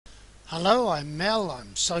Hello, I'm Mel,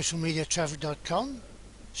 I'm socialmediatraffic.com.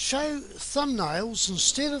 Show thumbnails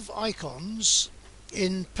instead of icons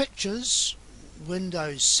in pictures,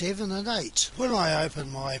 Windows 7 and 8. When I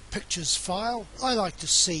open my pictures file, I like to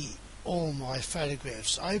see all my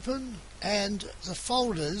photographs open, and the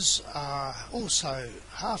folders are also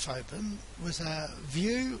half open with a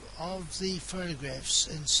view of the photographs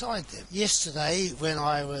inside them. Yesterday, when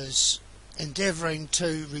I was endeavouring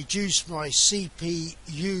to reduce my CPU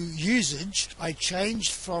usage, I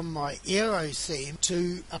changed from my Aeros theme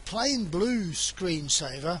to a plain blue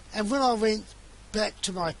screensaver, and when I went back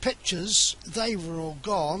to my pictures they were all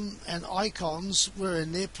gone and icons were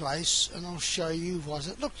in their place, and I'll show you what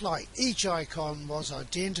it looked like. Each icon was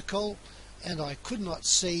identical and I could not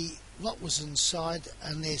see what was inside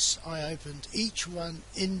unless I opened each one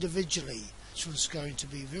individually, which was going to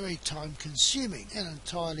be very time consuming and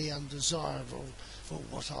entirely undesirable for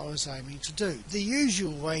what I was aiming to do. The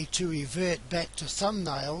usual way to revert back to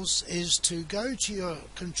thumbnails is to go to your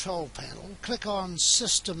control panel, click on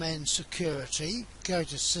System and Security, go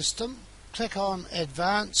to System, click on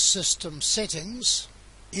Advanced System Settings.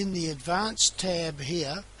 In the Advanced tab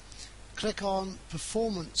here, click on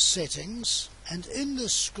Performance Settings, and in the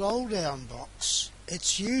scroll down box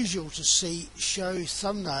it's usual to see Show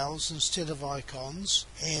Thumbnails instead of Icons,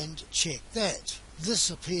 and check that. This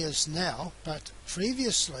appears now, but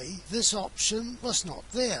previously this option was not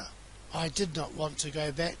there. I did not want to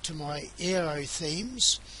go back to my Aeros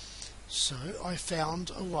Themes, so I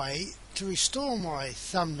found a way to restore my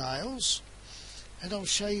thumbnails, and I'll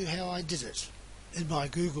show you how I did it. In my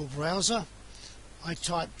Google browser I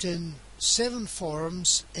typed in 7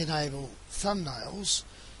 forums enable thumbnails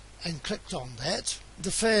and clicked on that.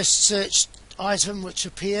 The first search item which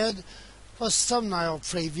appeared was thumbnail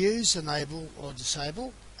previews, enable or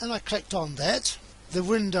disable, and I clicked on that. The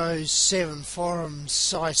Windows 7 forums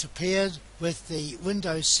site appeared with the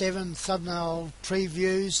Windows 7 thumbnail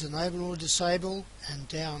previews, enable or disable, and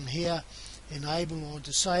down here enable or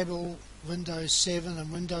disable Windows 7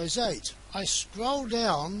 and Windows 8. I scroll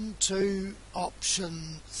down to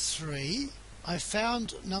option 3. I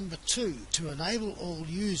found number 2, to enable all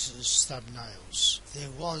users thumbnails.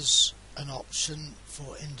 There was an option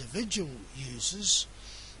for individual users.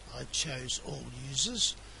 I chose all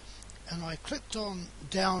users and I clicked on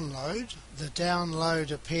download. The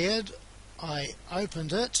download appeared. I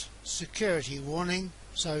opened it. Security warning.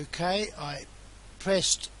 It's okay. I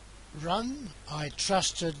pressed run. I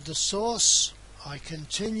trusted the source. I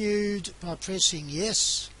continued by pressing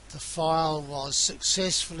yes. The file was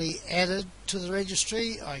successfully added to the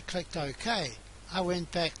registry. I clicked OK. I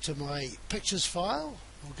went back to my pictures file.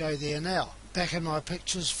 We'll go there now. Back in my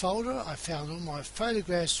pictures folder I found all my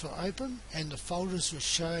photographs were open and the folders were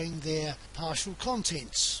showing their partial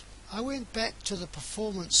contents. I went back to the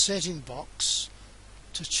performance setting box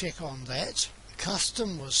to check on that.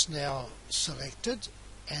 Custom was now selected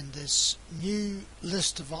and this new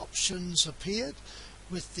list of options appeared,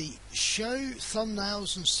 with the show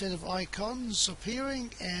thumbnails instead of icons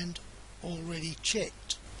appearing and already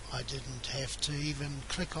checked. I didn't have to even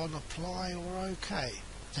click on apply or OK.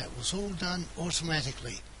 That was all done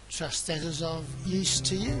automatically. Trust that is of use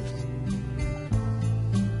to you.